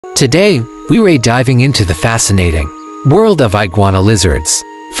Today, we're diving into the fascinating world of iguana lizards.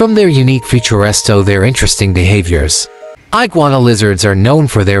 From their unique features to their interesting behaviors, iguana lizards are known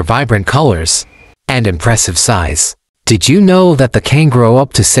for their vibrant colors and impressive size. Did you know that they can grow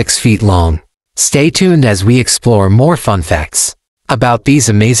up to 6 feet long? Stay tuned as we explore more fun facts about these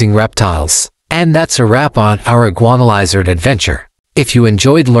amazing reptiles. And that's a wrap on our iguana lizard adventure. If you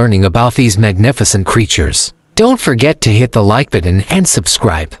enjoyed learning about these magnificent creatures, don't forget to hit the like button and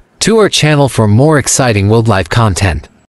subscribe to our channel for more exciting wildlife content.